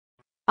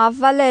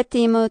اول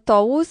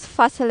تیموتائوس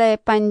فصل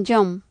 5.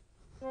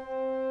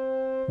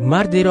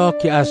 مردی را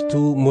که از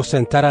تو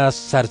مسن‌تر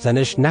است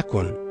سرزنش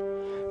نکن،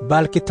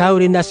 بلکه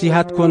طوری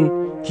نصیحت کن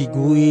که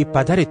گویی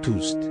پدر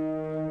توست.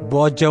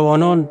 با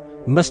جوانان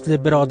مثل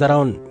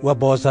برادران و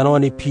با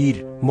زنان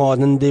پیر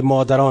مانند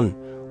مادران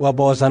و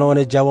با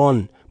زنان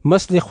جوان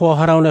مثل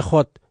خواهران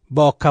خود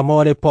با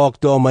کمال پاک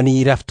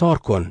دامنی رفتار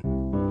کن.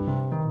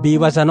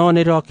 بیوه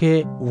زنان را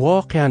که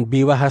واقعا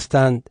بیوه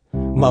هستند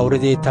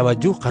مورد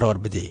توجه قرار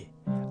بده،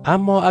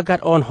 اما اگر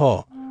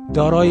آنها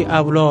دارای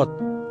اولاد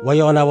و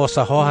یا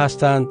نواسه ها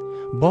هستند،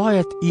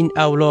 باید این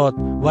اولاد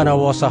و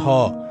نواسه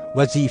ها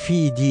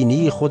وظیفه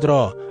دینی خود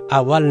را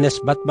اول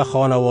نسبت به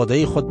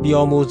خانواده خود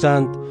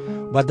بیاموزند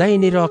و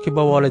دینی را که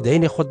به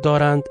والدین خود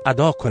دارند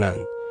ادا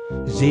کنند،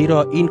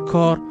 زیرا این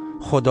کار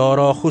خدا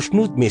را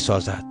خوشنود می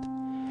سازد.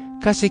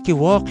 کسی که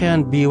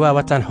واقعا بیوه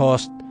و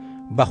تنهاست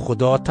به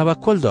خدا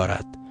توکل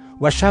دارد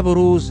و شب و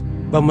روز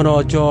به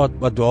مناجات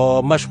و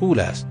دعا مشغول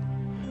است،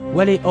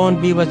 ولی آن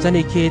بیوه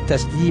زنی که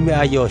تسلیم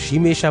عیاشی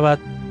می شود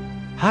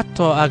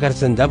حتی اگر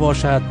زنده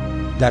باشد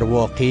در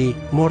واقع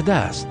مرده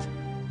است.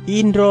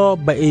 این را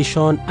به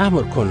ایشان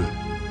امر کن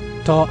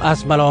تا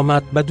از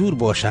ملامت به دور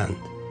باشند.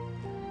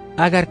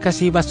 اگر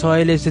کسی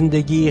وسایل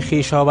زندگی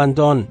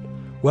خویشاوندان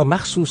و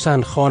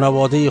مخصوصا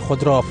خانواده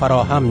خود را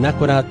فراهم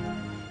نکند،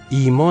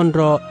 ایمان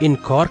را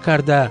انکار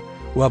کرده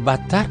و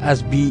بدتر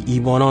از بی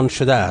ایمانان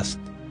شده است.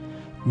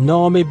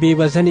 نام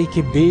بیوزنی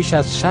که بیش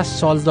از 60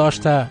 سال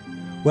داشته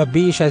و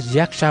بیش از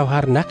یک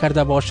شوهر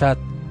نکرده باشد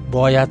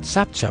باید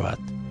ثبت شود.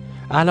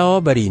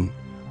 علاوه بر این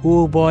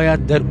او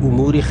باید در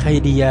امور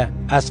خیریه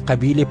از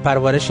قبیل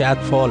پرورش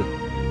اطفال،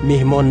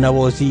 مهمان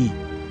نوازی،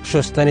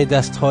 شستن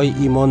دستهای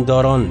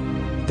ایمانداران،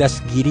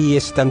 دستگیری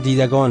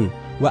ستمدیدگان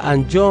و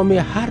انجام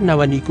هر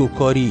نوع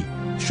نیکوکاری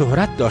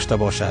شهرت داشته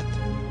باشد.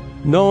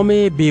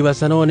 نام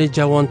بیوزنان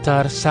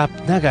جوانتر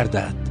ثبت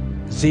نگردد،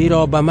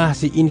 زیرا به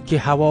محض این که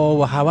هوا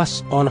و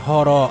هوس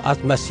آنها را از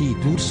مسیح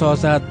دور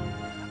سازد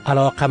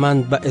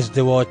علاقمند به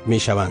ازدواج می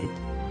شوند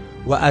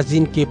و از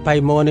این که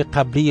پیمان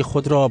قبلی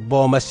خود را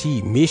با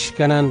مسیح می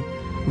شکنند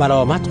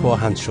ملامت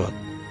خواهند شد.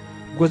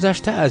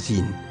 گذشته از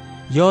این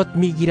یاد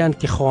می گیرند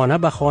که خانه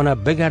به خانه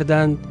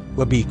بگردند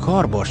و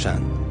بیکار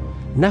باشند.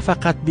 نه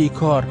فقط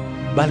بیکار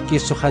بلکه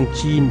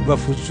سخنچین و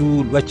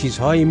فضول و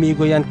چیزهایی می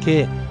گویند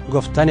که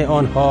گفتن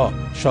آنها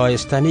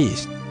شایسته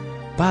نیست.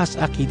 پس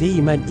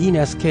عقیده من این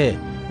است که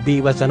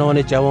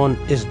بیوه‌زنان جوان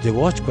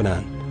ازدواج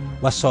کنند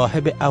و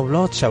صاحب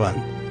اولاد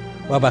شوند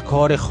و به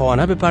کار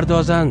خانه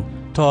بپردازند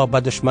تا به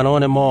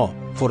دشمنان ما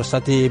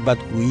فرصت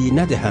بدگویی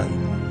ندهند،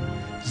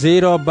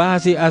 زیرا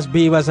بعضی از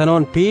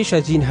بیوه‌زنان پیش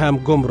از این هم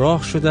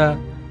گمراه شده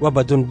و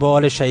به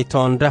دنبال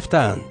شیطان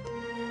رفتند.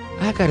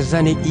 اگر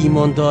زن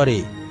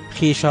ایمانداری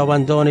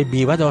خویشاوندان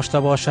بیوه داشته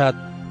باشد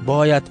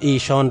باید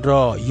ایشان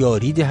را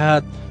یاری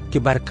دهد که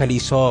بر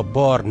کلیسا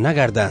بار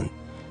نگردند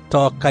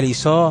تا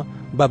کلیسا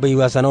به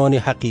بیوه‌زنان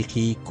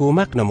حقیقی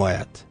کمک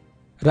نماید.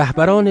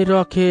 رهبرانی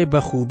را که به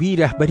خوبی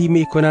رهبری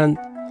می کنند،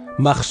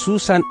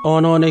 مخصوصا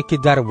آنانی که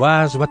در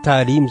وعظ و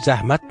تعلیم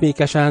زحمت می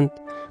کشند،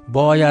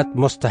 باید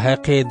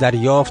مستحق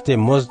دریافت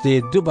مزد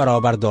 2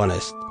 برابر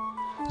دانست،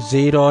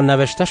 زیرا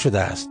نوشته شده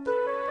است: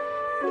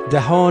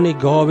 دهان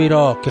گاوی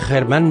را که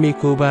خرمن می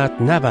کوبد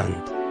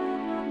نبند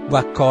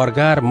و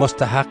کارگر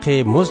مستحق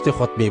مزد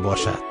خود می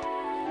باشد.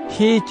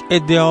 هیچ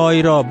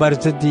ادعایی را بر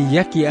ضد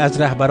یکی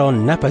از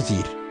رهبران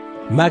نپذیر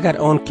مگر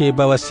آنکه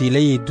به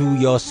وسیله 2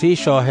 یا 3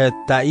 شاهد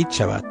تایید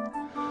شود.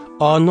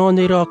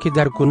 آنانی را که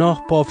در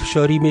گناه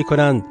پافشاری می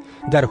کنند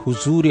در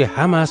حضور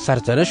همه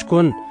سرزنش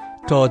کن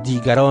تا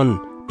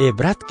دیگران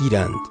عبرت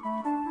گیرند.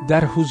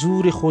 در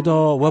حضور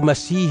خدا و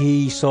مسیح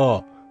عیسی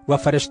و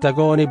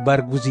فرشتگان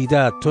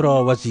برگزیده تو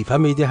را وظیفه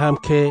می دهم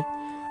که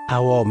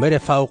اوامر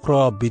فوق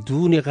را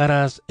بدون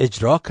غرض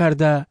اجرا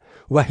کرده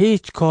و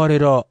هیچ کار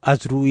را از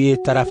روی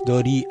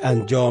طرفداری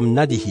انجام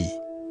ندهی.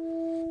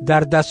 در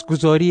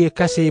دستگذاری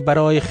کسی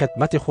برای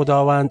خدمت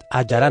خداوند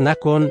عجله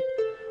نکن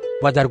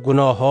و در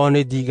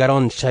گناهان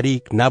دیگران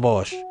شریک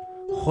نباش.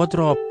 خود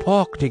را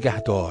پاک نگه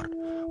دار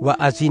و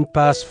از این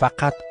پس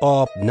فقط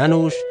آب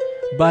ننوش،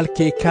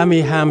 بلکه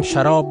کمی هم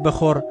شراب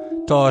بخور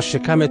تا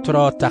شکم تو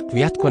را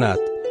تقویت کند،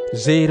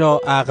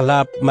 زیرا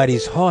اغلب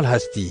مریض حال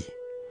هستی.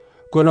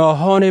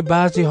 گناهان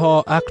بعضی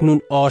ها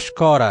اکنون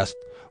آشکار است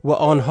و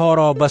آنها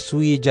را به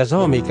سوی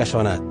جزا می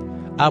کشاند،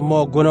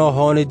 اما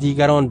گناهان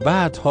دیگران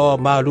بعدها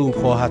معلوم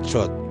خواهد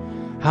شد.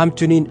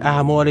 همچنین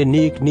اعمال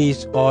نیک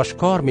نیز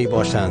آشکار می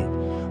باشند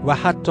و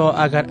حتی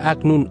اگر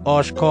اکنون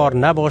آشکار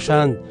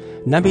نباشند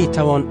نمی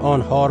توان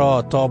آنها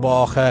را تا به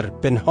آخر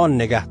پنهان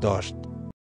نگه داشت.